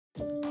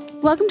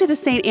Welcome to the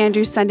St.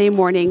 Andrew Sunday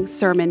Morning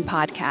Sermon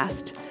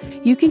Podcast.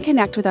 You can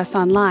connect with us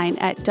online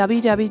at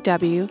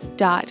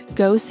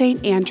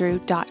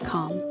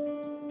www.gosaintandrew.com.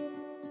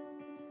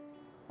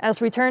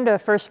 As we turn to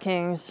 1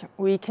 Kings,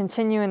 we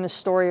continue in the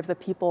story of the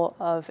people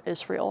of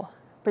Israel,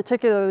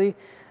 particularly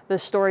the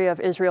story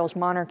of Israel's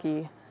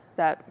monarchy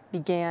that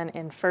began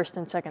in 1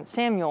 and 2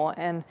 Samuel,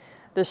 and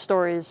the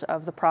stories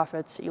of the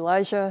prophets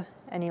Elijah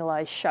and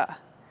Elisha.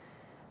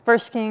 1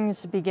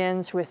 Kings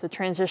begins with the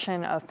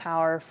transition of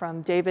power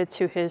from David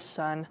to his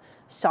son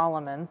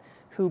Solomon,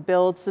 who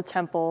builds the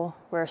temple,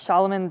 where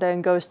Solomon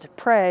then goes to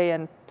pray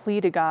and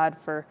plead to God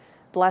for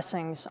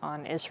blessings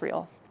on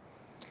Israel.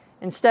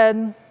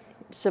 Instead,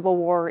 civil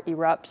war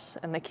erupts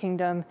and the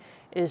kingdom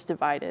is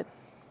divided.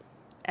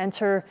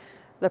 Enter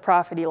the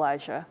prophet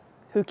Elijah,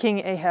 who King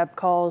Ahab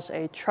calls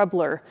a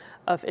troubler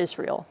of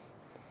Israel.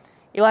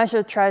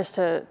 Elijah tries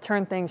to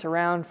turn things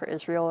around for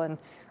Israel and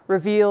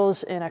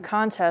reveals in a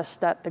contest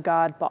that the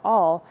god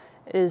Baal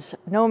is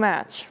no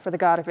match for the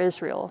God of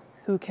Israel,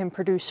 who can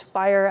produce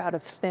fire out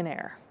of thin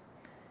air.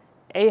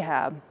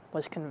 Ahab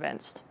was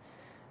convinced.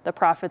 The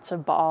prophets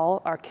of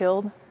Baal are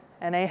killed,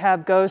 and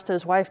Ahab goes to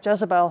his wife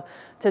Jezebel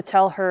to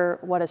tell her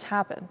what has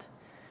happened.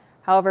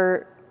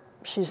 However,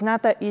 she's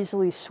not that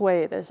easily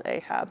swayed as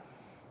Ahab.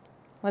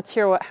 Let's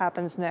hear what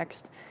happens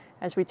next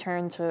as we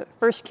turn to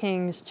 1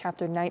 Kings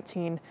chapter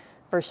 19,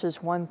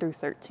 verses 1 through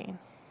 13.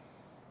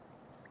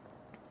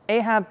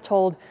 Ahab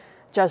told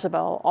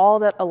Jezebel all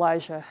that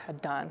Elijah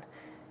had done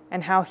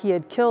and how he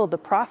had killed the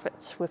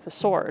prophets with a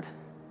sword.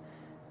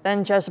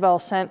 Then Jezebel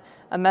sent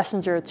a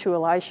messenger to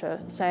Elisha,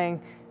 saying,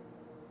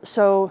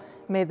 "So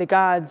may the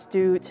gods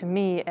do to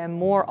me and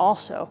more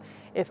also,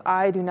 if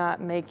I do not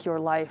make your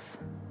life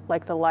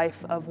like the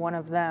life of one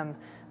of them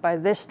by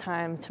this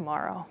time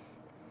tomorrow."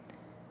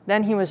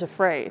 Then he was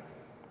afraid.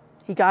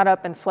 He got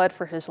up and fled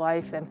for his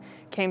life and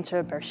came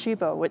to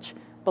Beersheba, which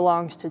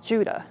belongs to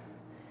Judah.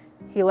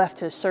 He left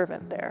his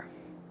servant there.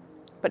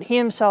 But he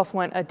himself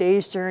went a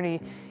day's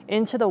journey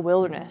into the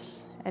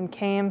wilderness and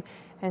came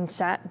and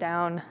sat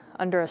down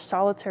under a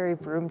solitary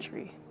broom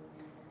tree.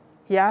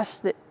 He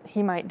asked that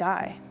he might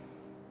die.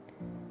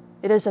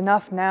 "It is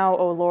enough now,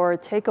 O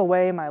Lord, take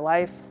away my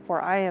life,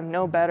 for I am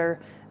no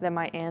better than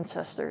my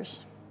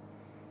ancestors."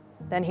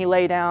 Then he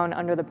lay down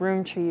under the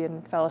broom tree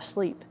and fell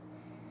asleep.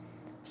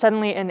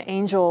 Suddenly an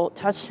angel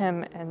touched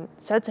him and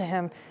said to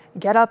him,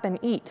 "Get up and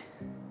eat."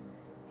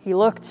 He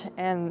looked,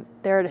 and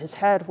there at his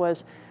head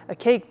was a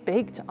cake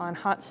baked on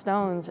hot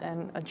stones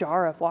and a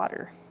jar of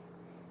water.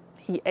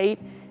 He ate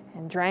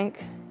and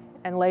drank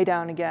and lay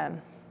down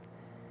again.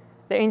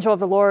 The angel of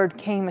the Lord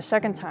came a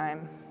second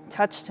time,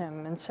 touched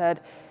him, and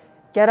said,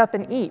 "Get up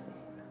and eat,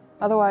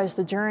 otherwise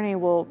the journey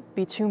will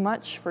be too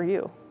much for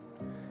you."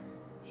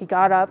 He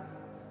got up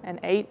and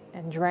ate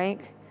and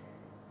drank.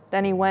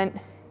 Then he went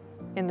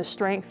in the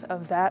strength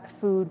of that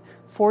food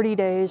 40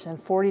 days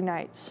and 40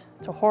 nights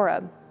to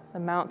Horeb, the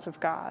mount of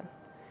God.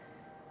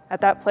 At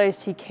that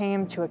place he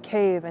came to a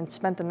cave and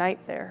spent the night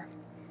there.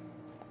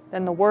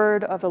 Then the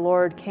word of the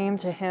Lord came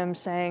to him,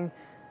 saying,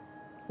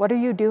 "What are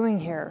you doing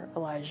here,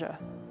 Elijah?"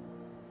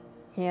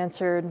 He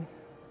answered,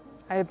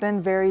 "I have been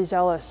very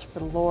zealous for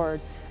the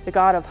Lord, the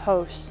God of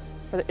hosts,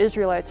 for the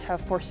Israelites have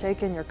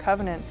forsaken your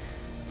covenant,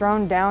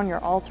 thrown down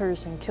your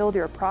altars, and killed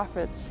your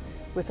prophets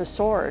with a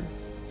sword.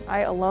 I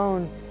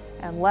alone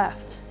am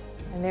left,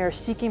 and they are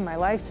seeking my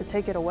life to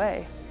take it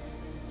away."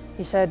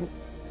 He said,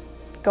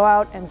 "Go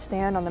out and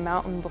stand on the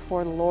mountain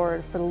before the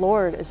Lord, for the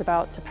Lord is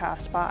about to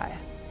pass by."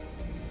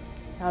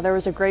 Now there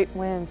was a great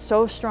wind,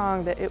 so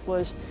strong that it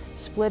was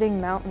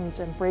splitting mountains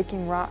and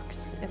breaking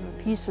rocks in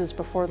pieces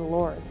before the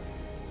Lord.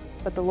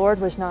 But the Lord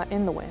was not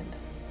in the wind.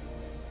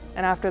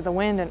 And after the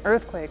wind, an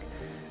earthquake,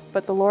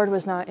 but the Lord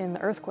was not in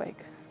the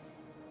earthquake.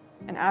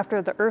 And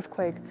after the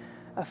earthquake,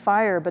 a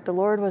fire, but the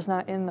Lord was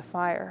not in the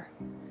fire.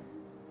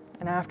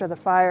 And after the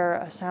fire,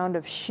 a sound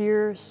of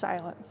sheer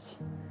silence.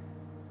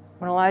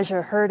 When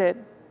Elijah heard it,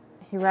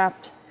 he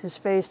wrapped his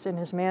face in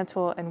his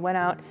mantle and went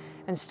out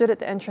and stood at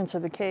the entrance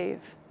of the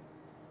cave.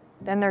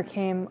 Then there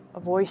came a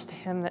voice to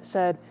him that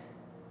said,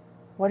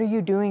 "What are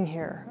you doing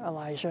here,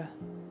 Elijah?"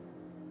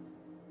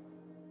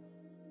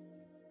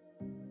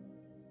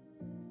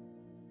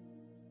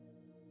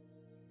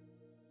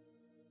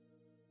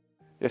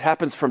 It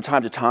happens from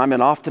time to time,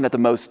 and often at the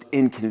most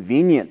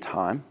inconvenient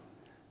time,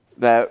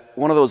 that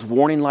one of those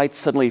warning lights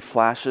suddenly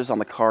flashes on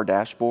the car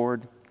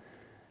dashboard.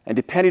 And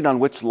depending on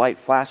which light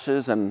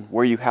flashes and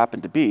where you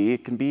happen to be,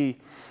 it can be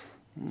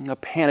a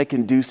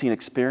panic-inducing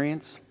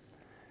experience.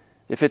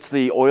 If it's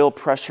the oil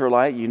pressure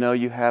light, you know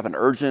you have an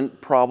urgent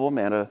problem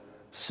and a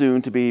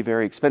soon-to-be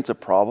very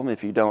expensive problem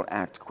if you don't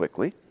act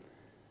quickly.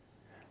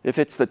 If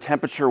it's the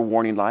temperature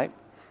warning light,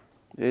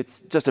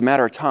 it's just a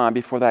matter of time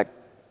before that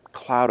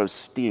cloud of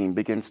steam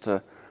begins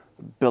to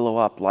billow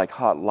up like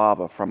hot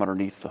lava from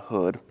underneath the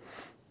hood.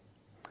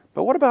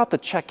 But what about the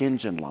check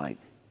engine light?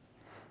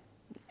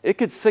 It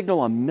could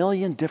signal a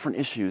million different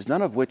issues,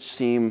 none of which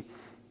seem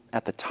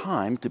at the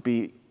time to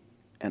be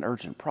an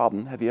urgent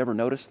problem. Have you ever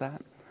noticed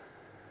that?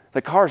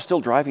 The car is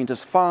still driving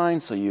just fine,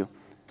 so you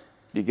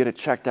Do you get it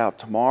checked out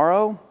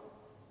tomorrow?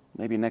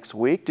 Maybe next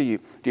week? Do you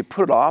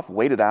put it off,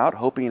 wait it out,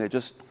 hoping it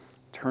just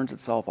turns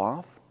itself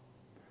off?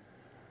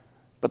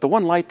 But the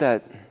one light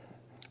that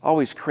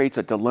always creates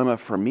a dilemma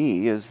for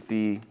me is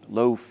the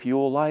low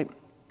fuel light.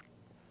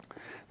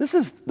 This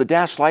is the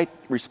dash light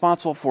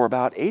responsible for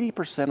about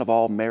 80% of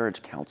all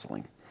marriage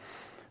counseling.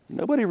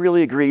 Nobody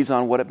really agrees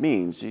on what it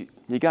means. You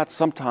got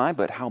some time,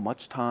 but how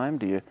much time?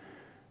 Do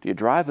you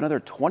drive another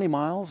 20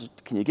 miles?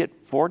 Can you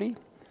get 40?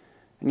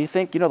 And you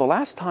think, the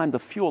last time the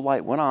fuel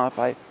light went off,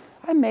 I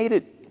made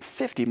it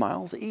 50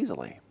 miles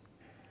easily.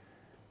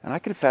 And I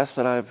confess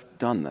that I've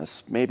done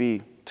this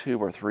maybe 2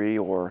 or 3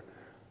 or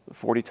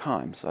 40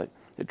 times.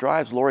 It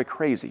drives Lori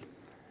crazy.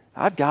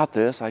 I've got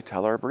this, I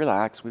tell her,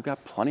 relax, we've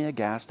got plenty of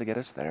gas to get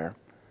us there.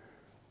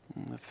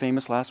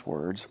 Famous last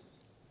words.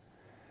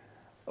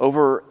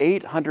 Over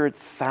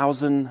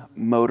 800,000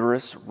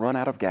 motorists run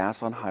out of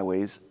gas on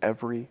highways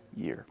every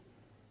year.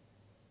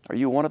 Are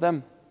you one of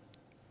them?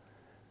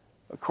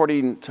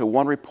 According to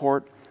one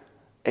report,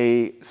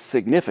 a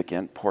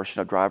significant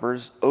portion of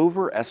drivers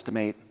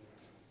overestimate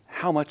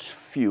how much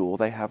fuel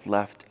they have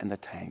left in the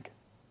tank.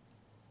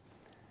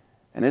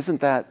 And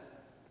isn't that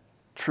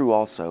true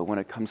also when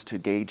it comes to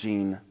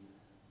gauging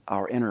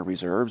our inner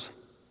reserves?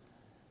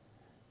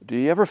 Do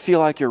you ever feel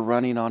like you're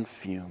running on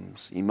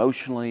fumes,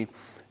 emotionally,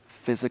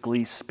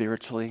 physically,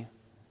 spiritually?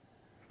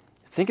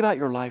 Think about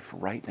your life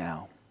right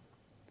now.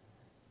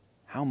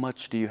 How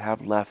much do you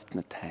have left in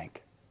the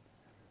tank?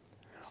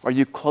 Are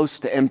you close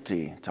to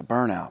empty, to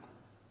burnout,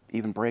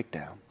 even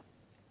breakdown?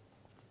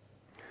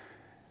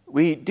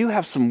 We do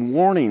have some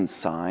warning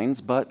signs,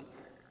 but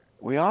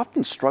we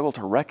often struggle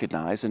to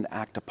recognize and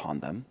act upon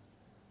them.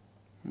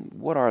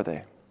 What are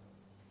they?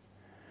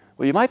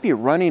 Well, you might be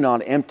running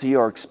on empty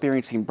or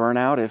experiencing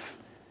burnout if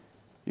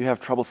you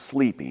have trouble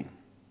sleeping,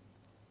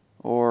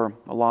 or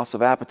a loss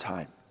of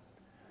appetite,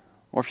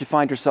 or if you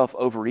find yourself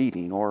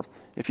overeating, or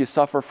if you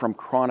suffer from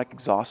chronic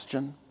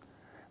exhaustion,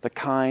 the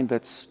kind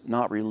that's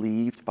not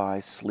relieved by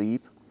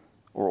sleep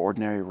or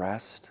ordinary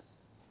rest,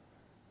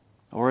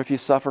 or if you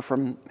suffer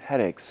from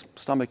headaches,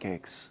 stomach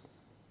aches,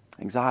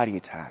 anxiety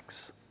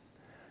attacks,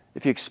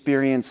 if you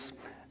experience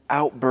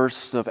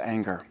outbursts of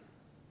anger,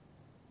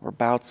 or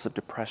bouts of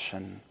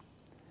depression,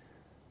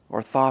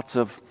 or thoughts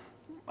of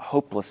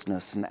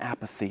hopelessness and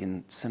apathy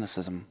and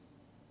cynicism.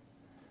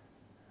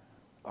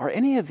 Are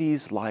any of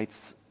these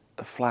lights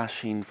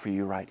flashing for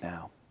you right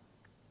now?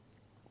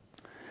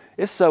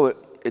 If so,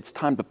 it's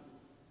time to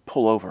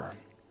pull over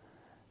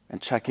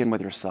and check in with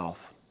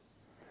yourself,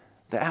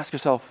 to ask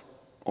yourself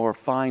or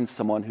find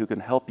someone who can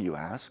help you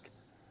ask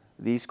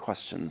these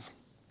questions.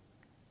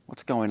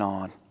 What's going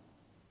on?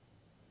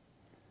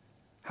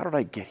 How did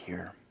I get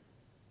here?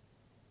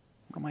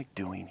 What am I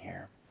doing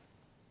here?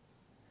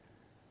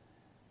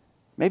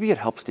 Maybe it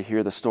helps to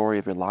hear the story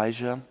of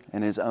Elijah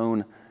and his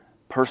own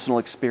personal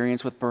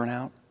experience with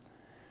burnout,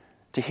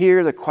 to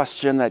hear the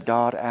question that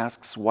God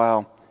asks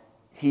while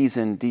he's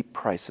in deep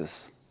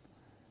crisis.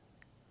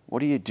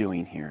 What are you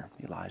doing here,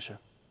 Elijah?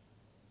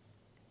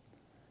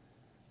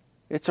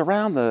 It's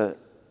around the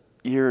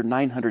year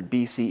 900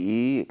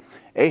 BCE.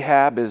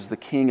 Ahab is the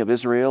king of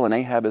Israel, and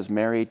Ahab is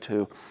married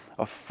to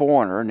a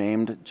foreigner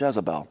named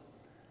Jezebel.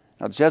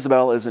 Now,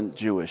 Jezebel isn't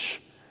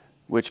Jewish,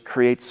 which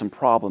creates some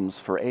problems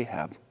for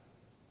Ahab.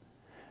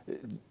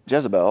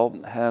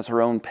 Jezebel has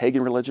her own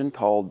pagan religion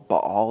called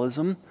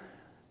Baalism,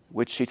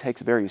 which she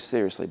takes very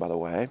seriously, by the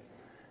way.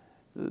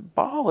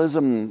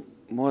 Baalism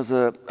was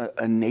a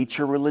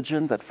nature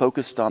religion that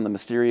focused on the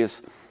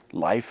mysterious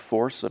life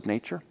force of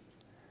nature.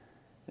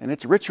 And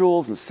its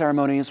rituals and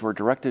ceremonies were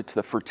directed to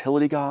the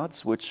fertility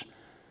gods, which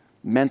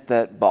meant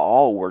that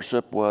Baal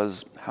worship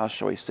was, how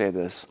shall we say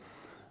this,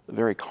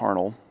 very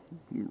carnal,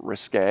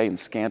 risque, and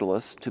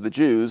scandalous. To the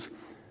Jews,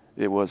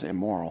 it was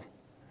immoral.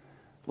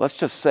 Let's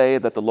just say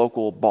that the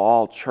local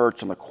Baal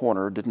church on the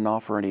corner didn't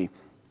offer any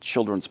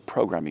children's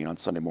programming on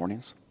Sunday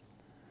mornings.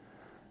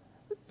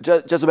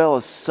 Jezebel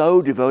is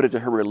so devoted to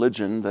her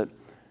religion that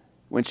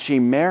when she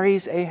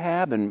marries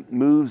Ahab and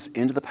moves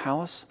into the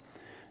palace,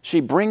 she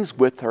brings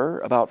with her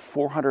about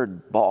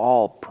 400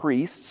 Baal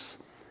priests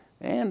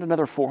and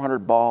another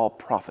 400 Baal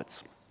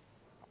prophets.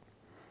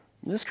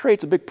 This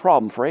creates a big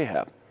problem for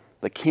Ahab,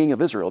 the king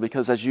of Israel,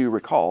 because as you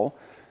recall,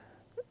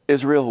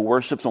 Israel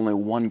worships only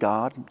one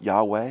God,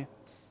 Yahweh,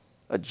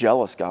 a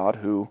jealous God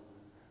who,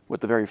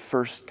 with the very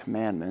first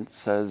commandment,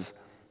 says,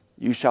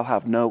 "You shall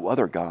have no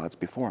other gods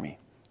before me."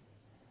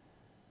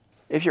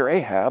 If you're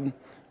Ahab,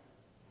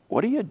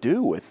 what do you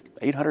do with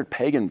 800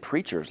 pagan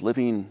preachers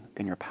living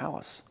in your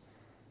palace?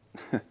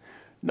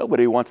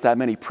 Nobody wants that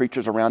many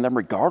preachers around them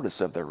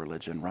regardless of their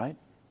religion, right?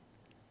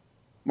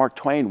 Mark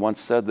Twain once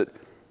said that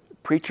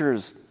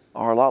preachers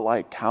are a lot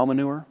like cow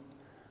manure.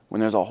 When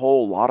there's a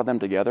whole lot of them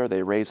together,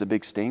 they raise a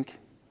big stink.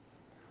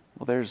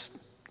 Well, there's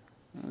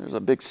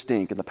a big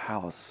stink in the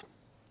palace.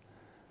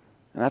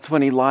 And that's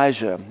when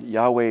Elijah,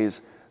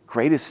 Yahweh's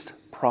greatest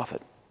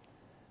prophet,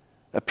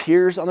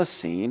 appears on the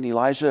scene.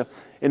 Elijah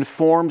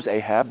informs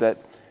Ahab that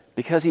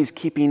because he's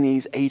keeping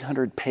these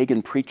 800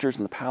 pagan preachers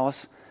in the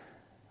palace,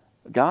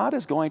 God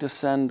is going to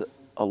send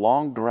a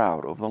long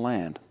drought over the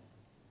land.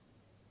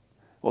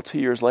 Well, 2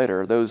 years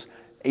later, those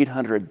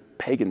 800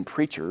 pagan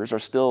preachers are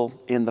still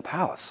in the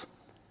palace,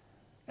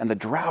 and the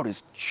drought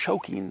is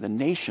choking the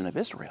nation of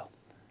Israel.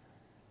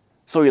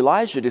 So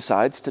Elijah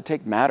decides to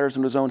take matters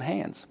into his own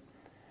hands,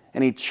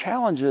 and he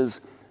challenges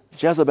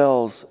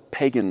Jezebel's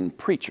pagan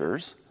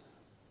preachers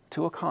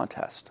to a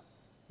contest.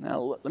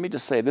 Now, let me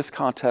just say, this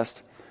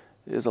contest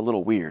is a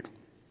little weird.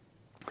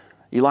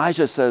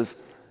 Elijah says,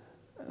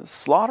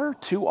 slaughter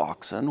 2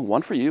 oxen,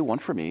 one for you, one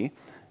for me.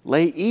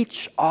 Lay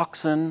each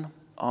oxen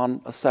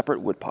on a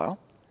separate woodpile,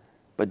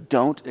 but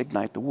don't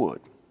ignite the wood.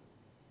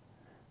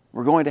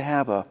 We're going to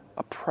have a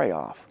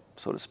pray-off,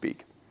 so to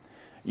speak.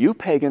 You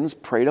pagans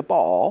pray to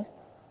Baal,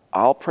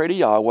 I'll pray to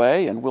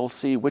Yahweh, and we'll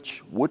see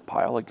which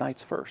woodpile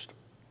ignites first.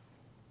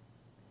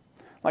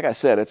 Like I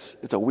said,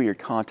 it's a weird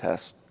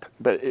contest,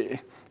 but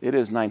it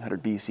is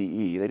 900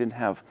 BCE. They didn't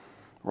have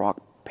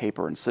rock,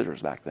 paper, and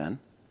scissors back then.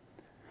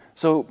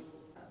 So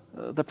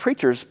the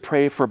preachers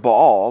pray for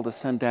Baal to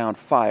send down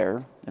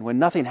fire, and when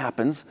nothing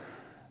happens,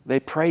 they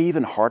pray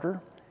even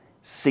harder,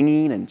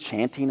 singing and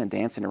chanting and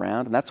dancing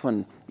around, and that's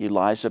when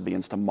Elijah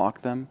begins to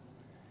mock them.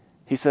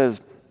 He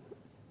says,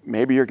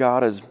 maybe your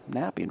God is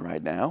napping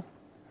right now,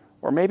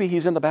 or maybe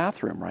he's in the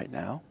bathroom right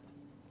now.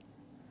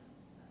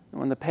 And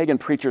when the pagan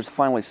preachers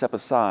finally step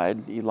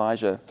aside,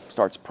 Elijah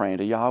starts praying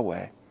to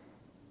Yahweh.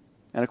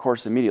 And of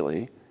course,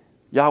 immediately,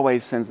 Yahweh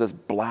sends this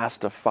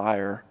blast of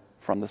fire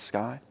from the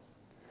sky.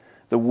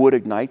 The wood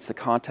ignites, the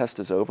contest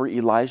is over,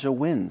 Elijah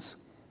wins.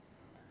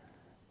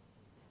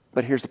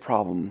 But here's the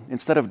problem.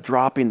 Instead of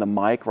dropping the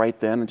mic right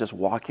then and just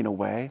walking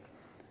away,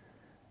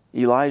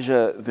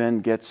 Elijah then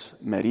gets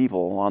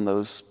medieval on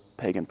those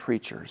pagan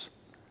preachers,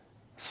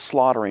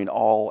 slaughtering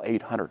all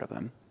 800 of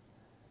them.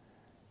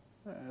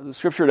 The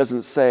scripture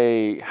doesn't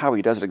say how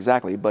he does it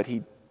exactly, but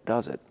he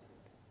does it.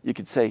 You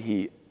could say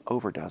he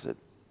overdoes it,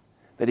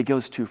 that he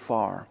goes too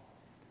far.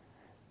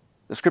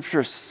 The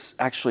scripture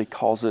actually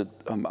calls it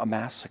a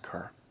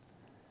massacre.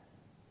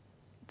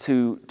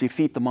 To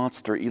defeat the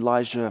monster,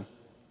 Elijah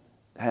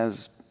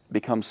has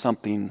become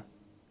something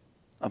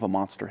of a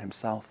monster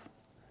himself.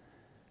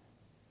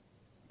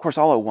 Of course,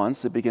 all at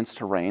once it begins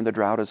to rain. The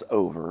drought is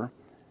over.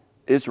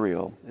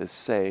 Israel is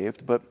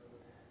saved. But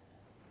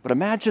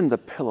imagine the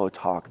pillow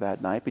talk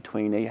that night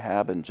between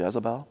Ahab and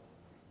Jezebel.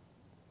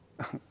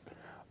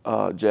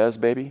 Jez,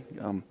 baby,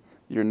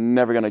 you're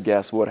never going to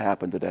guess what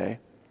happened today.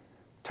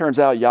 Turns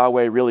out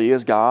Yahweh really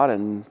is God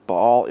and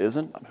Baal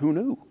isn't. Who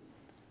knew?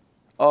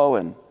 Oh,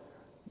 and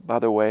by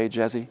the way,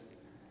 Jezzy,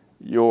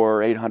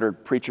 your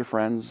 800 preacher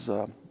friends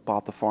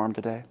bought the farm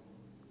today.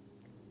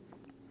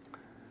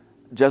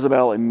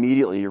 Jezebel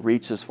immediately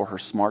reaches for her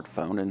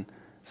smartphone and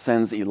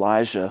sends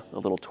Elijah a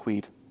little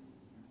tweet.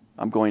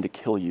 I'm going to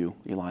kill you,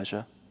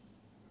 Elijah.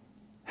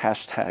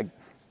 Hashtag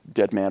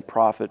dead man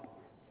prophet.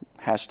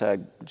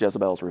 Hashtag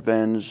Jezebel's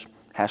revenge.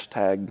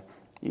 Hashtag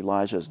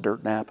Elijah's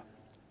dirt nap.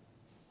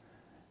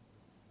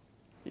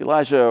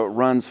 Elijah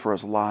runs for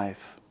his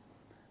life,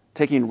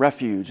 taking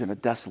refuge in a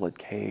desolate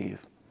cave.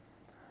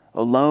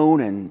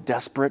 Alone and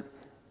desperate,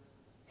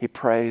 he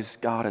prays,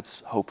 God, it's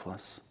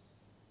hopeless.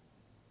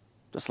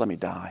 Just let me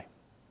die.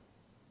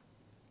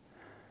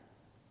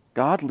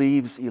 God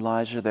leaves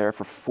Elijah there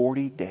for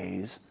 40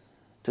 days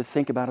to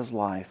think about his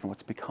life and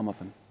what's become of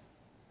him.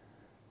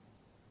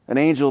 An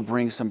angel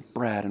brings him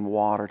bread and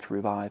water to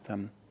revive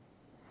him.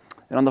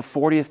 And on the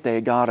 40th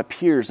day, God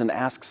appears and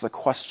asks a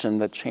question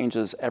that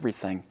changes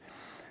everything.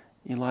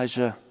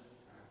 Elijah,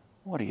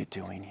 what are you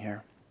doing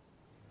here?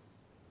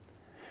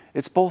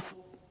 It's both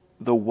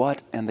the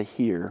what and the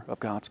here of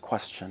God's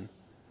question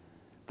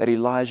that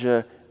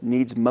Elijah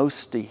needs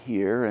most to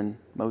hear and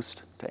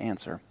most to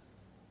answer.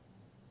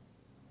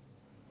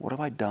 What have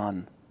I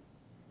done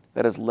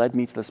that has led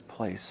me to this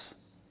place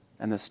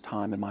and this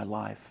time in my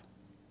life?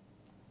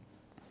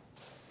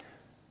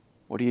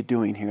 What are you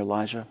doing here,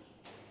 Elijah?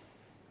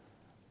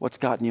 What's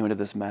gotten you into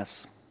this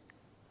mess?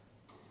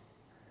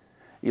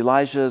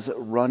 Elijah's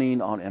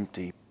running on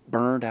empty,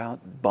 burned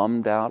out,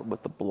 bummed out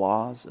with the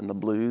blahs and the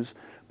blues,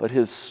 but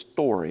his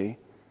story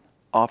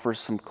offers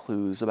some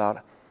clues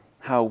about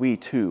how we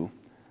too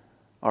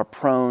are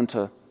prone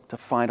to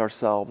find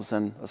ourselves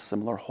in a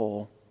similar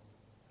hole.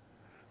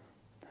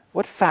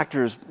 What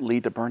factors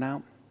lead to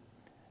burnout?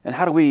 And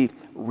how do we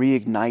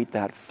reignite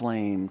that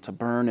flame to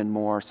burn in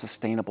more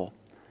sustainable,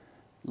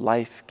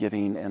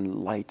 life-giving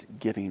and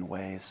light-giving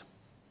ways?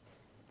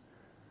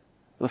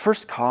 The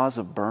first cause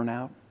of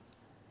burnout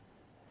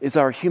is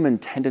our human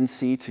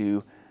tendency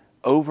to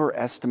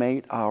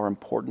overestimate our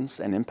importance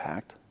and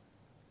impact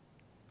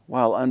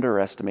while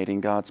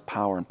underestimating God's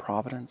power and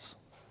providence.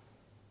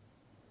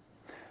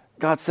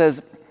 God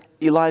says,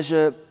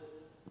 Elijah,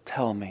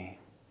 tell me,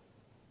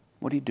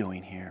 what are you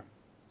doing here?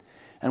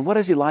 And what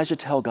does Elijah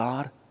tell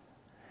God?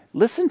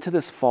 Listen to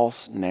this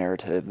false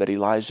narrative that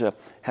Elijah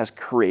has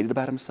created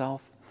about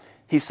himself.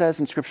 He says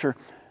in Scripture,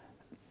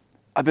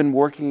 I've been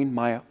working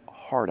my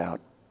heart out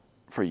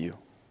for you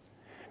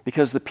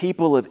because the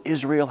people of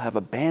Israel have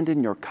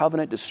abandoned your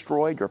covenant,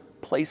 destroyed your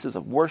places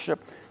of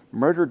worship,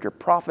 murdered your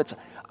prophets.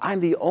 I'm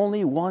the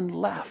only one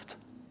left.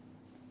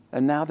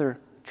 And now they're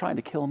trying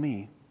to kill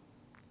me.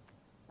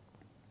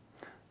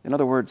 In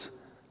other words,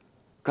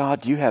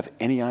 God, do you have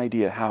any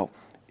idea how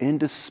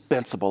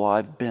indispensable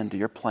I've been to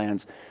your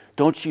plans?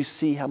 Don't you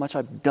see how much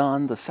I've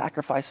done, the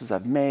sacrifices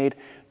I've made?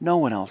 No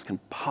one else can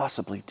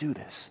possibly do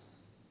this.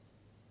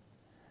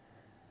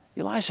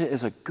 Elijah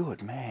is a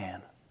good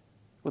man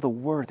with a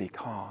worthy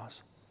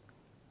cause.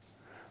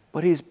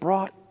 But he's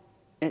bought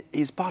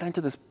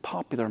into this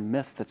popular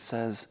myth that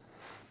says,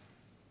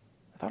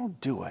 if I don't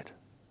do it,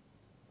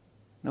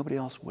 nobody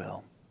else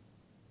will.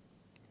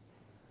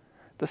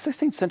 The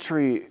 16th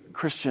century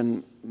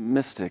Christian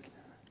mystic,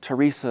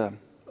 Teresa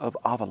of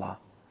Avila,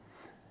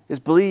 is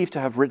believed to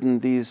have written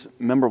these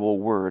memorable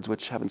words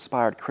which have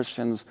inspired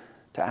Christians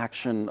to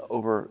action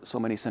over so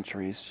many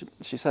centuries.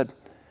 She said,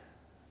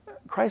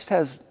 Christ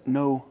has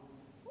no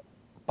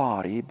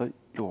body but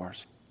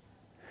yours.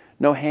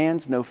 No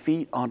hands, no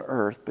feet on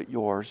earth but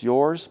yours.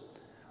 Yours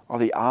are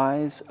the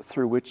eyes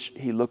through which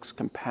he looks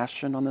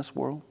compassion on this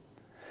world,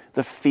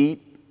 the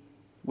feet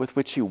with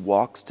which he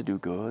walks to do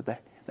good,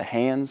 the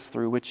hands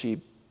through which he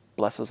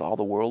blesses all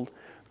the world.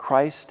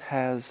 Christ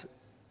has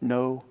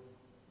no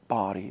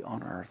body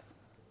on earth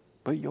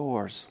but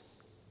yours.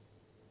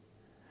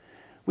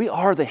 We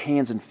are the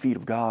hands and feet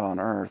of God on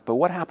earth, but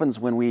what happens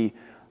when we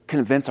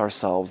convince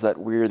ourselves that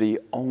we're the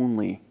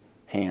only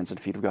hands and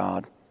feet of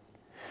God?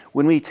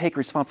 When we take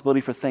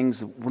responsibility for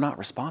things we're not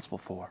responsible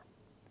for?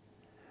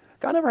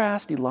 God never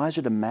asked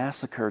Elijah to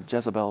massacre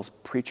Jezebel's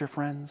preacher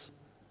friends.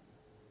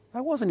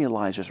 That wasn't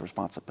Elijah's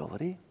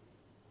responsibility.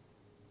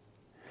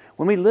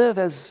 When we live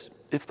as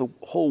if the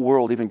whole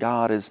world, even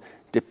God, is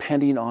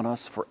depending on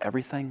us for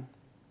everything,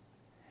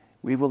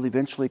 we will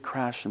eventually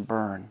crash and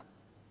burn.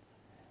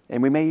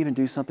 And we may even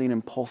do something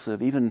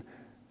impulsive, even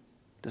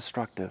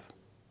destructive.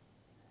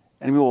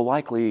 And we will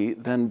likely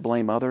then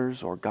blame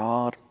others or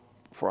God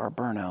for our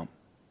burnout.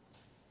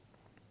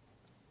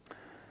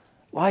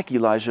 Like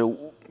Elijah,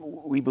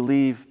 we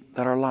believe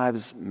that our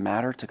lives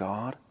matter to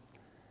God,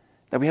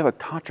 that we have a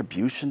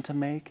contribution to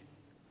make,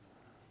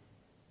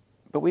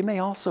 but we may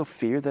also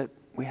fear that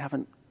we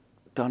haven't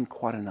done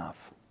quite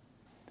enough.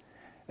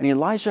 And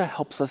Elijah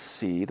helps us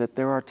see that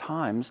there are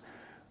times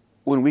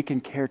when we can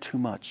care too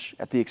much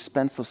at the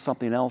expense of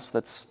something else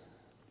that's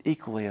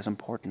equally as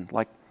important,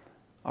 like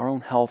our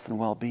own health and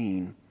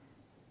well-being,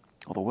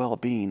 or the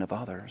well-being of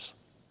others.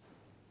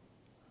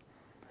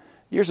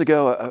 Years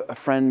ago, a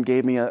friend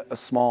gave me a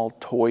small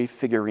toy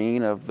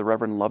figurine of the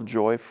Reverend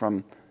Lovejoy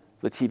from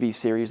the TV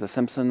series The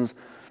Simpsons.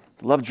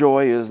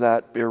 Lovejoy is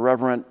that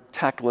irreverent,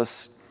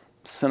 tactless,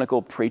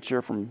 cynical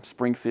preacher from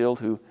Springfield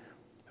who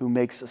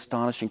makes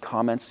astonishing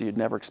comments you'd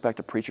never expect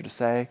a preacher to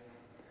say.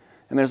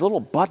 And there's a little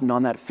button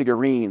on that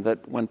figurine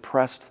that, when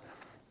pressed,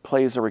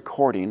 plays a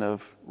recording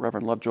of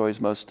Reverend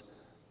Lovejoy's most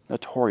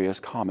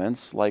notorious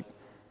comments, like,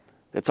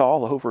 "It's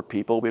all over,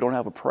 people. We don't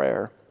have a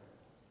prayer."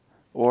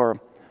 Or,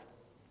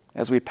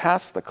 "As we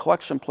pass the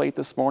collection plate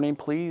this morning,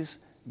 please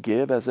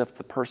give as if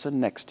the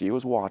person next to you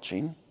is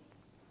watching."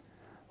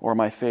 Or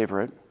my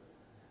favorite,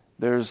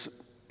 "There's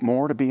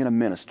more to being a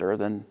minister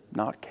than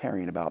not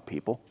caring about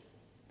people."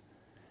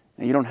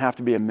 And you don't have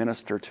to be a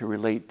minister to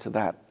relate to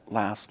that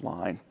last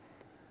line,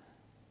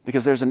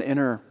 because there's an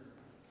inner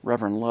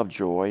Reverend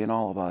Lovejoy in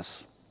all of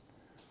us,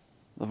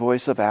 the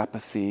voice of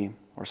apathy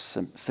or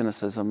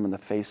cynicism in the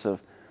face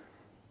of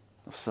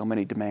so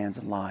many demands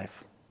in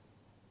life.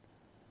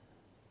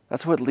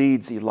 That's what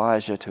leads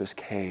Elijah to his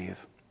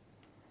cave.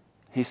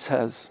 He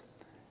says,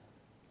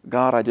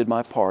 "God, I did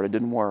my part. It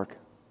didn't work.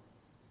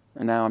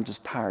 And now I'm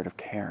just tired of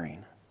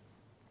caring."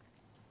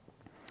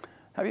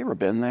 Have you ever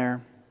been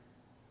there?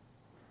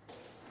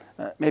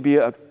 Maybe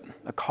a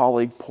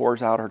colleague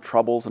pours out her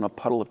troubles in a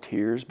puddle of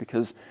tears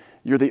because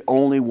you're the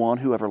only one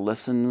who ever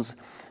listens.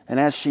 And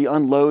as she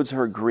unloads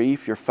her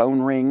grief, your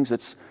phone rings.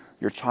 It's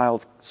your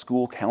child's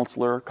school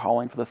counselor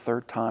calling for the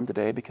third time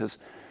today because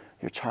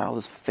your child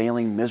is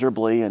failing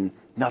miserably and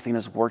nothing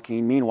is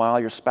working.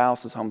 Meanwhile, your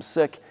spouse is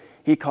homesick.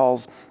 He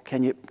calls,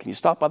 can you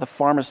stop by the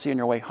pharmacy on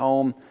your way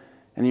home?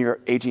 And your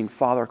aging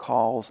father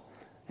calls,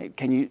 "Hey,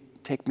 can you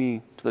take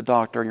me to the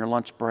doctor on your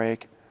lunch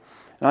break?"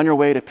 And on your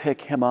way to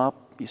pick him up,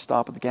 you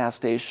stop at the gas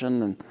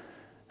station and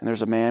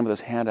there's a man with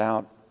his hand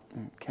out.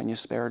 "Can you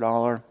spare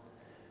 $1?"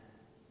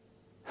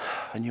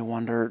 And you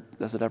wonder,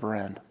 does it ever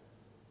end?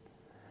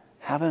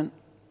 Haven't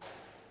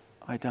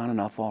I done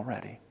enough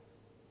already?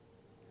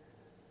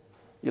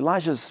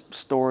 Elijah's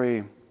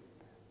story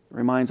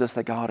reminds us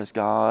that God is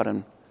God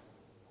and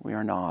we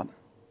are not.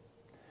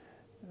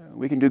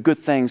 We can do good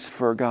things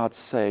for God's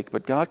sake,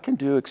 but God can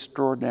do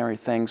extraordinary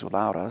things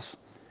without us,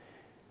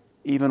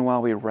 even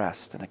while we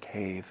rest in a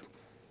cave.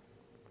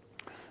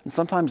 And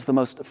sometimes the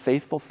most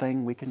faithful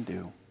thing we can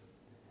do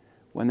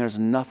when there's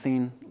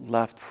nothing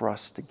left for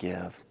us to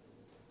give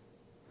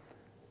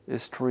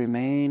is to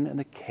remain in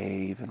the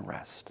cave and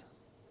rest,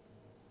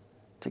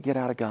 to get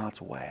out of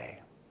God's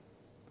way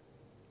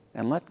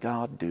and let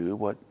God do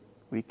what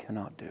we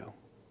cannot do.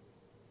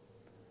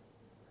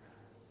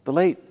 The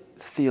late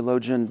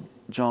theologian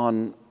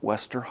John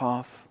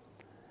Westerhoff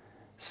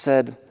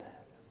said,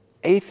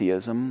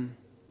 atheism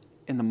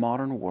in the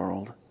modern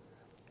world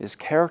is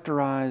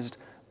characterized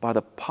by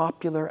the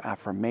popular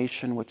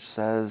affirmation which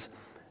says,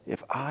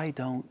 if I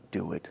don't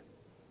do it,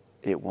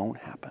 it won't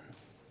happen.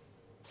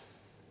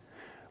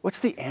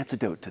 What's the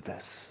antidote to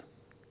this?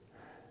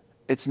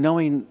 It's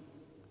knowing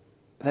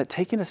that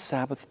taking a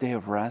Sabbath day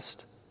of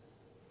rest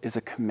is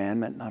a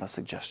commandment, not a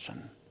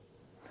suggestion.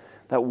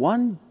 That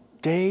one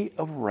day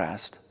of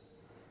rest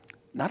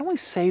not only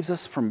saves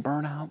us from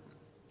burnout,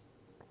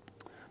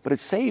 but it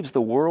saves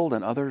the world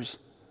and others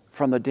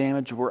from the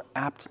damage we're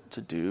apt to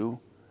do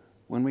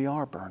when we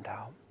are burned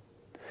out.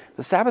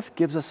 The Sabbath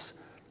gives us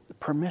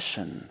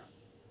permission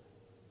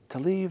to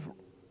leave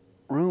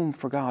room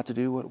for God to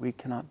do what we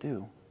cannot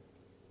do.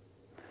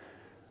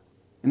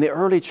 In the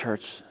early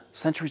church,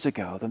 centuries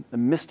ago, the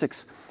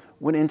mystics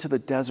went into the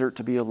desert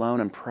to be alone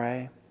and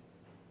pray.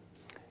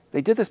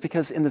 They did this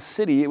because in the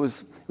city it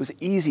was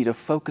easy to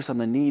focus on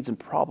the needs and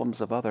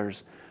problems of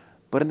others.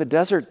 But in the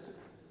desert,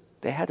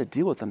 they had to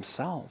deal with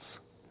themselves,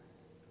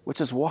 which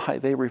is why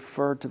they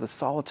referred to the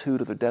solitude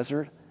of the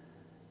desert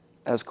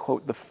as,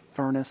 quote, the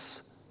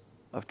furnace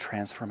of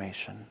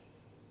transformation,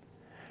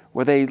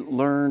 where they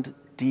learned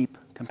deep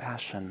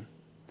compassion,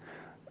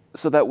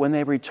 so that when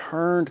they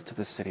returned to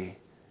the city,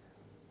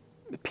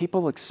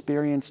 people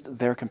experienced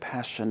their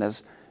compassion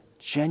as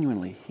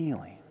genuinely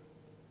healing.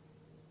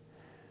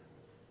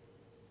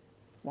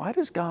 Why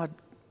does God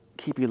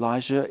keep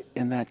Elijah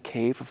in that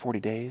cave for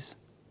 40 days?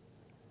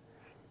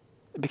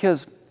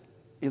 Because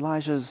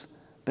Elijah's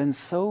been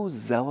so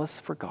zealous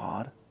for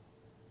God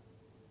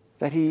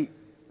that he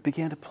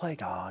began to play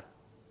God.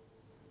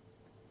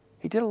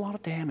 He did a lot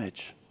of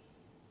damage,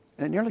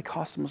 and it nearly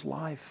cost him his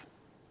life.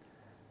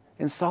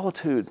 In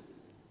solitude,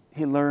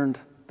 he learned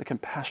the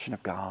compassion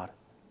of God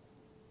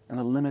and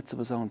the limits of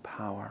his own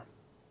power.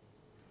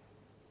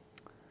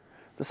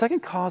 The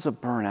second cause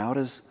of burnout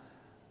is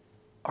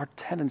our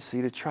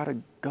tendency to try to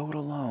go it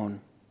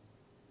alone.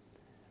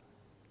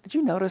 Did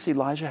you notice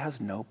Elijah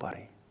has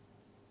nobody?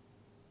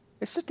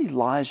 It's just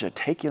Elijah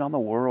taking on the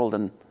world,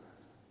 and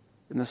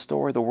in the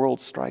story, the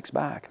world strikes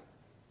back.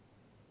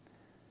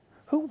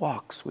 Who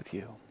walks with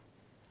you?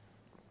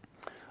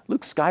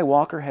 Luke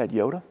Skywalker had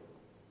Yoda.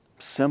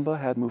 Simba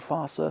had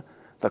Mufasa.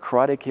 The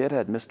Karate Kid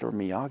had Mr.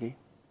 Miyagi.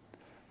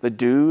 The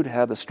Dude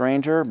had the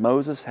stranger.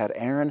 Moses had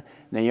Aaron.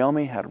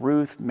 Naomi had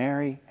Ruth.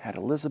 Mary had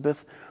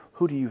Elizabeth.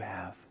 Who do you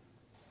have?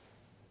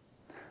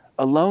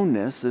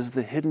 Aloneness is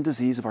the hidden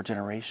disease of our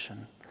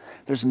generation.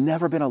 There's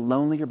never been a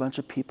lonelier bunch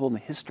of people in the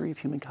history of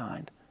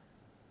humankind.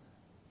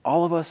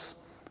 All of us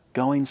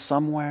going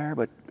somewhere,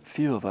 but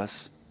few of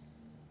us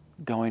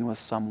going with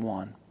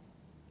someone.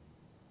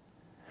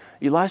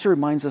 Elijah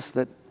reminds us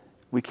that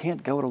we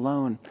can't go it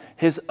alone.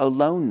 His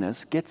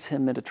aloneness gets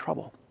him into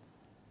trouble,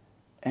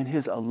 and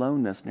his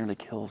aloneness nearly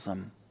kills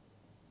him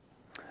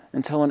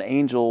until an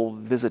angel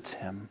visits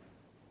him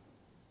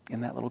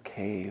in that little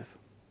cave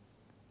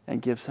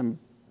and gives him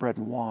bread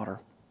and water.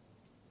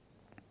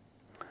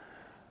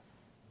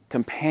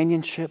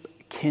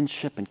 Companionship,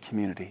 kinship, and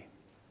community.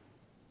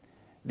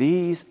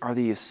 These are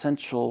the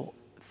essential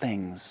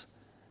things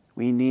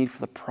we need for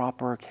the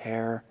proper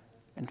care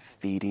and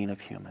feeding of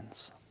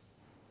humans.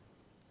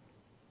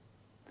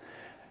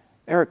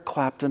 Eric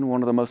Clapton,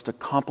 one of the most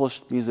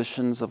accomplished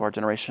musicians of our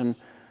generation,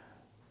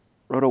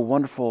 wrote a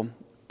wonderful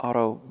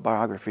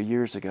autobiography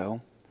years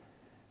ago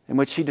in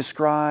which he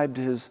described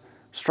his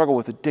struggle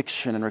with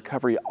addiction and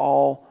recovery,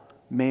 all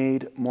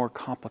made more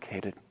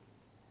complicated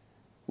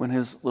when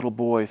his little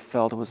boy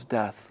fell to his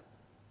death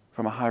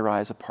from a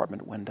high-rise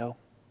apartment window.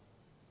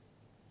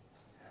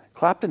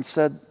 Clapton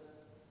said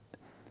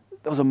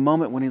there was a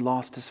moment when he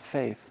lost his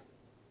faith.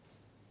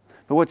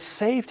 But what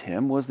saved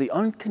him was the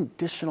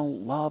unconditional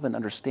love and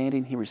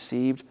understanding he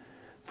received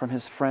from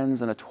his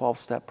friends in a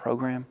 12-step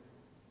program.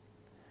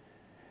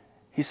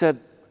 He said,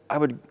 I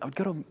would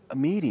go to a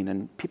meeting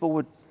and people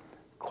would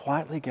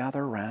quietly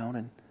gather around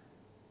and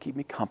keep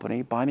me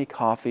company, buy me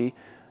coffee,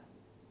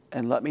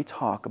 and let me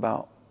talk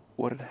about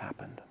what had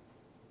happened.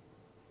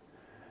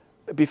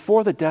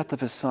 Before the death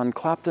of his son,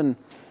 Clapton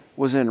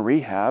was in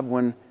rehab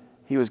when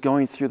he was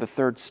going through the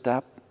third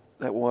step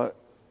that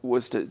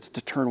was to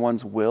turn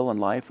one's will and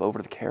life over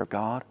to the care of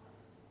God.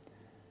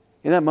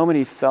 In that moment,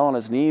 he fell on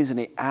his knees and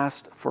he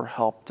asked for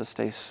help to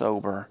stay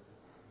sober.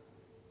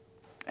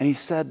 And he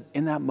said,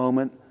 in that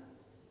moment,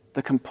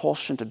 the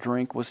compulsion to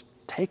drink was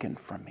taken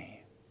from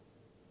me.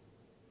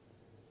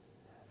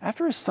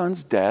 After his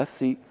son's death,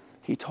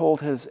 he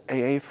told his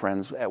AA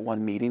friends at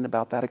one meeting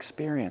about that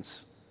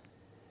experience.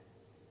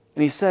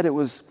 And he said it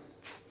was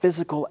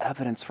physical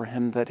evidence for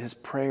him that his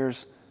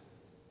prayers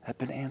had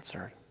been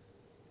answered.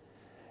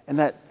 And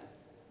that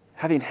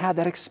having had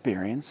that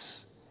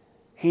experience,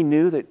 he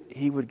knew that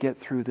he would get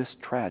through this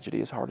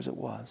tragedy as hard as it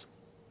was.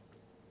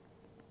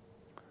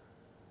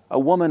 A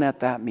woman at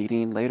that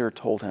meeting later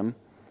told him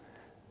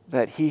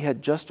that he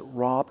had just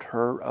robbed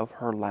her of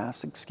her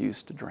last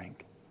excuse to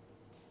drink.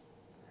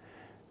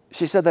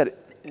 She said that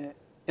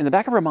in the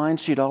back of her mind,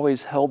 she'd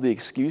always held the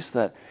excuse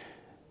that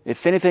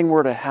if anything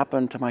were to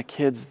happen to my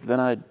kids, then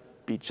I'd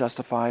be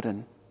justified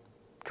in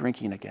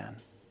drinking again.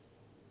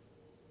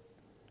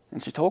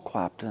 And she told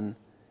Clapton,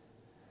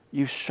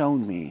 "You've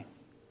shown me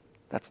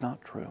that's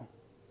not true."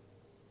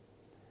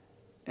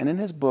 And in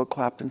his book,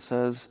 Clapton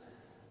says,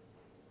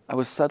 "I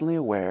was suddenly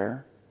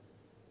aware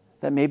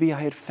that maybe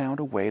I had found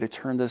a way to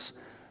turn this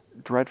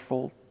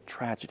dreadful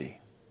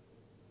tragedy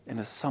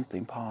into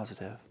something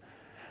positive.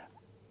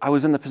 I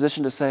was in the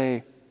position to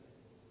say,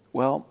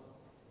 well,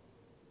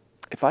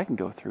 if I can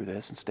go through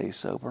this and stay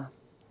sober,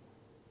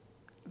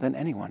 then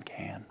anyone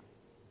can."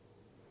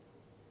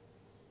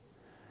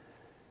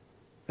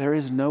 There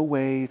is no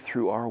way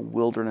through our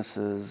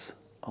wildernesses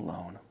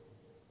alone.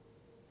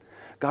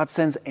 God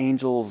sends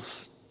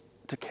angels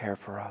to care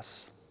for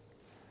us.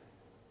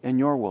 In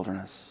your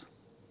wilderness,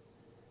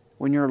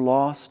 when you're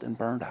lost and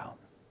burned out,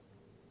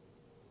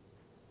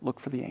 look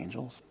for the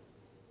angels.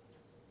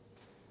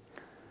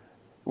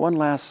 One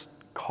last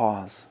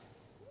cause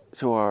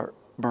to our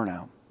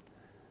burnout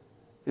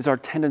is our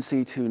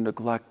tendency to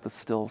neglect the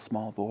still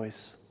small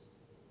voice.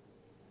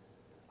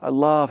 I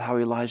love how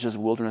Elijah's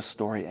wilderness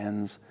story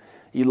ends.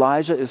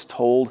 Elijah is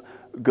told,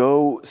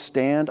 "Go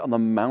stand on the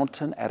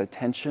mountain at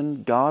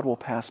attention. God will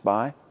pass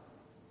by."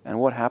 And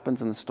what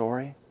happens in the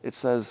story? It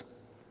says,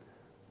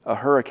 a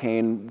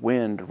hurricane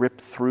wind ripped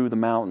through the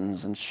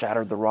mountains and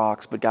shattered the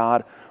rocks, but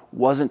God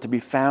wasn't to be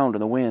found in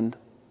the wind.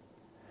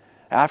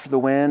 After the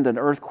wind, an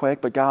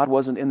earthquake, but God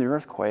wasn't in the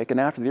earthquake. And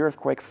after the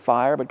earthquake,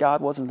 fire, but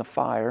God wasn't in the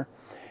fire.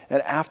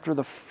 And after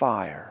the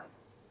fire,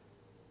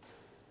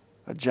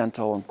 a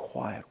gentle and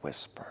quiet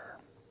whisper.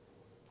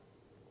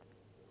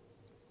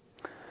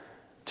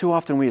 Too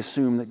often we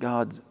assume that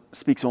God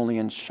speaks only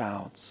in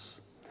shouts,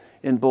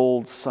 in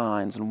bold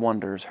signs and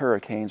wonders,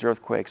 hurricanes,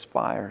 earthquakes,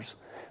 fires,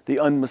 the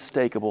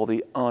unmistakable,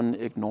 the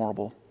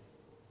unignorable.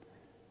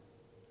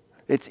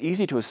 It's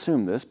easy to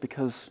assume this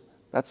because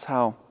that's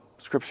how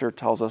Scripture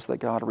tells us that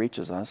God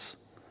reaches us.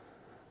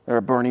 There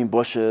are burning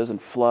bushes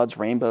and floods,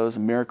 rainbows,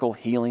 miracle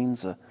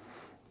healings,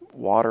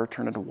 water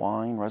turned into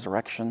wine,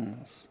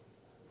 resurrections.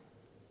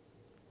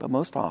 But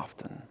most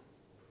often,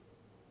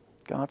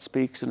 God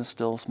speaks in a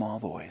still small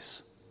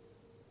voice.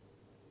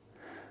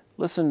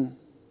 Listen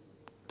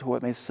to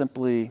what may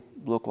simply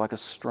look like a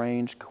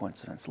strange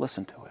coincidence.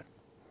 Listen to it.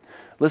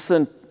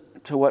 Listen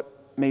to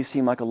what may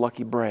seem like a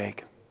lucky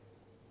break.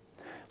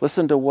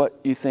 Listen to what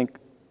you think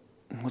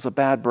was a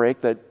bad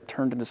break that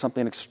turned into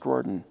something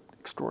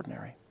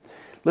extraordinary.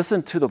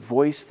 Listen to the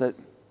voice that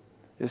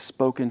is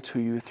spoken to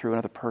you through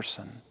another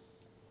person.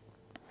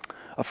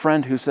 A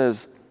friend who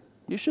says,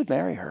 "You should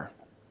marry her."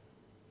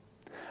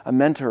 A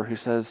mentor who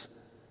says,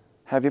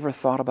 "Have you ever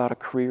thought about a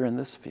career in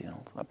this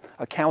field?"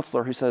 A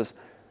counselor who says,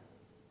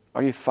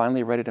 "Are you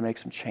finally ready to make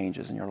some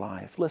changes in your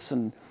life?"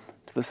 Listen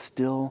to the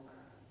still,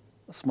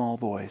 small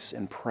voice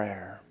in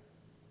prayer,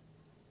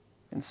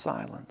 in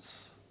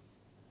silence.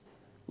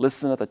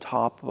 Listen at the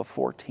top of a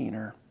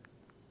 14er.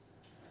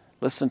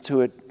 Listen to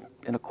it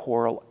in a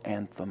choral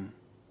anthem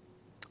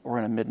or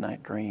in a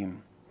midnight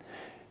dream.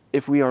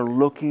 If we are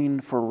looking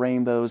for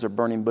rainbows or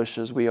burning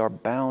bushes, we are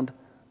bound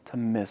to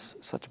miss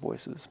such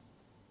voices.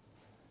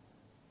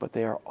 But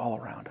they are all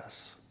around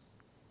us.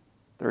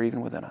 They're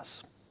even within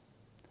us.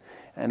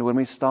 And when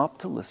we stop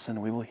to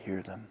listen, we will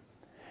hear them.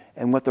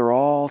 And what they're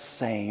all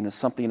saying is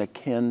something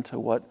akin to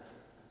what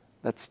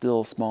that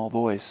still small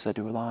voice said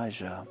to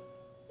Elijah.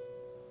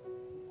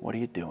 "What are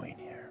you doing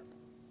here?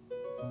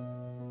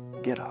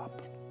 Get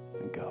up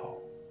and go."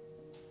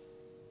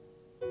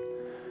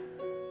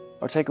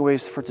 Our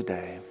takeaways for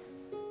today.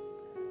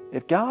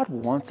 If God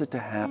wants it to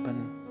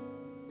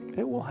happen,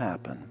 it will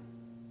happen,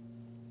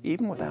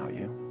 even without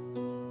you.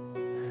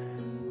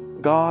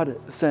 God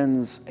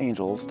sends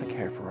angels to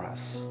care for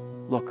us.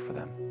 Look for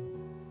them.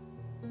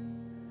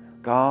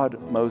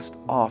 God most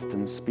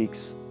often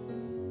speaks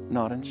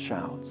not in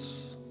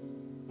shouts,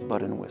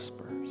 but in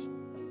whispers.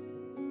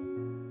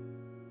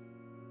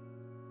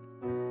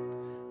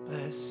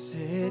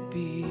 Blessed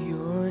be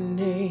your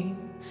name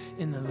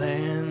in the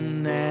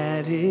land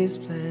that is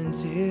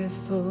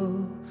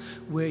plentiful,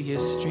 where your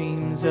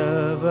streams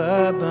of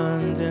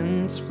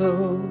abundance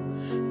flow.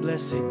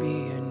 Blessed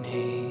be your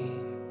name.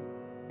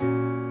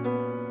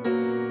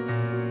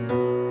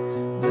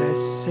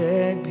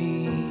 Blessed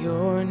be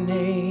your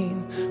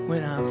name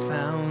when I'm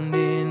found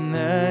in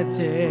the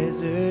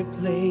desert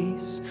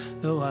place.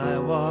 Though I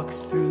walk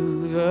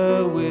through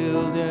the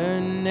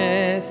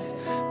wilderness,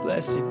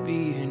 blessed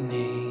be your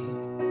name.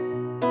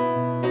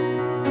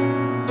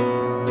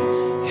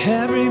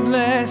 Every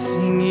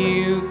blessing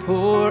you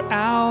pour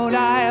out,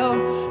 I'll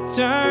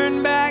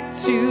turn back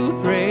to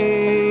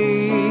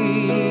praise.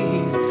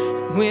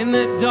 When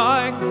the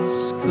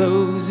darkness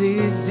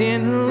closes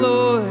in,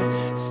 Lord,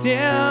 still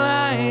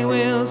I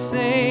will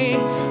say,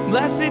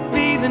 blessed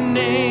be the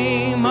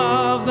name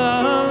of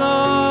the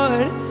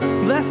Lord.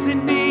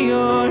 Blessed be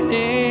your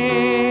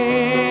name.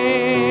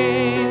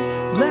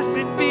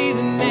 Blessed be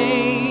the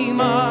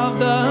name of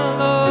the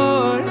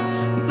Lord.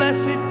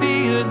 Blessed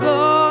be your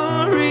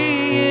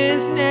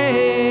glorious name.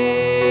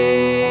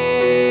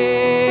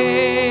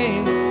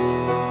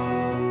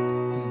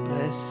 And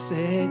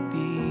blessed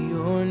be your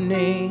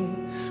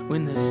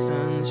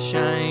sun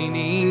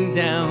shining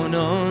down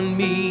on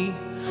me,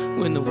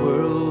 when the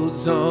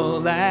world's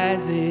all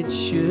as it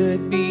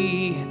should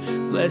be.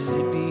 Blessed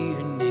be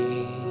your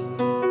name,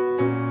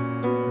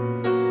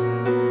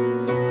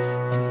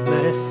 and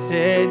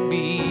blessed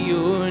be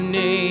your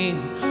name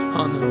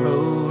on the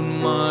road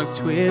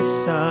marked with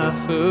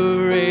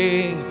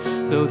suffering.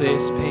 Though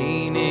there's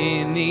pain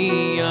in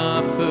the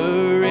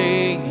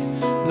offering,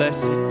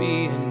 blessed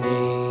be your name.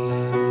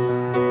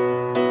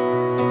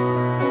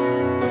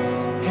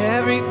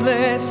 Every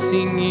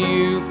blessing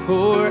you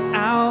pour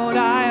out,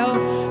 I'll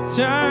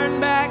turn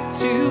back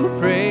to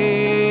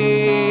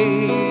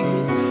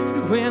praise.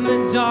 And when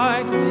the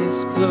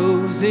darkness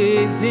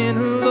closes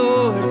in,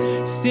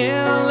 Lord,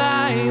 still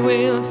I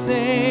will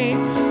say,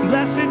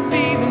 blessed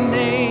be the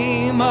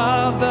name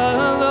of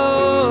the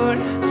Lord.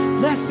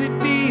 Blessed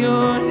be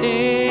your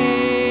name.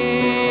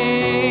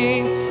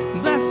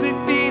 Blessed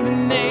be the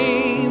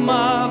name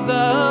of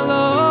the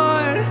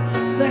Lord.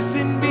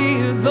 Blessed be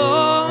your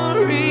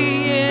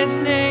glorious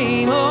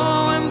name.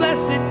 Oh, and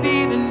blessed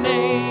be the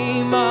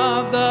name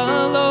of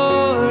the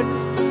Lord.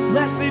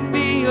 Blessed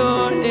be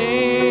your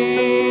name.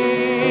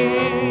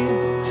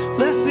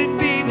 Blessed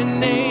be the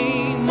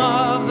name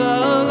of the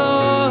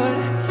Lord.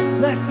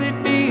 Blessed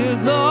be your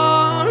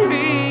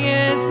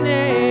glorious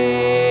name.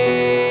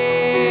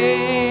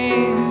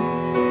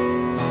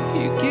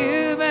 You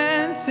give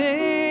and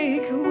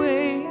take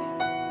away.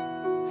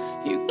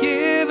 You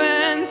give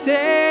and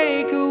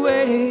take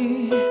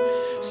away.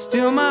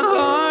 Still my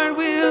heart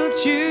will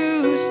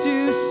choose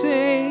to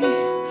say,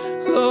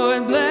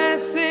 Lord,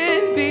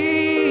 blessed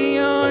be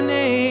your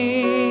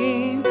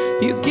name.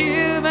 You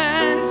give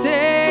and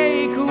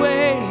take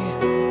away.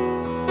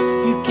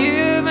 You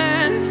give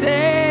and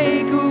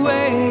take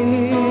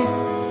away.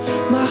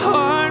 My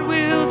heart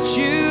will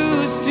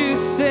choose to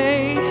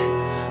say,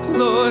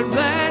 Lord,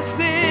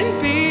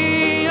 blessed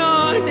be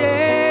your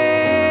name.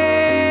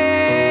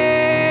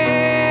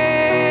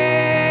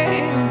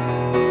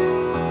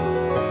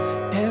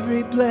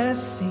 Every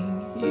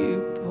blessing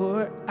you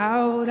pour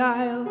out,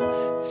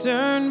 I'll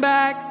turn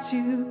back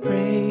to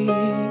praise.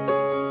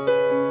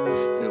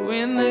 And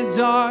when the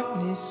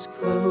darkness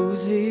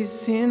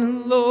closes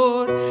in,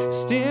 Lord,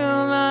 still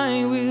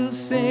I will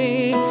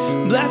say,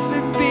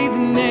 blessed be the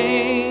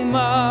name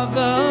of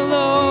the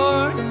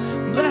Lord.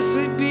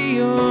 Blessed be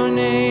your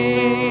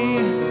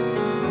name.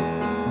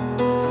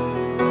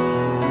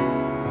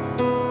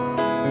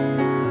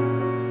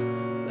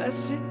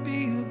 Blessed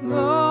be your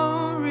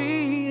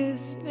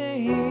glorious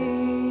name.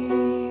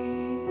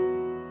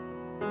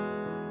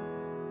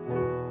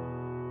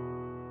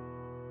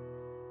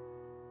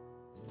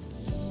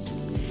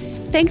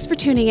 Thanks for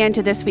tuning in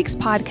to this week's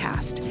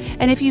podcast.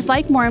 And if you'd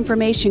like more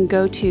information,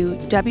 go to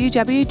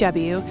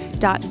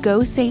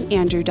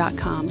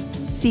www.gosaintandrew.com.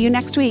 See you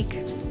next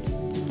week.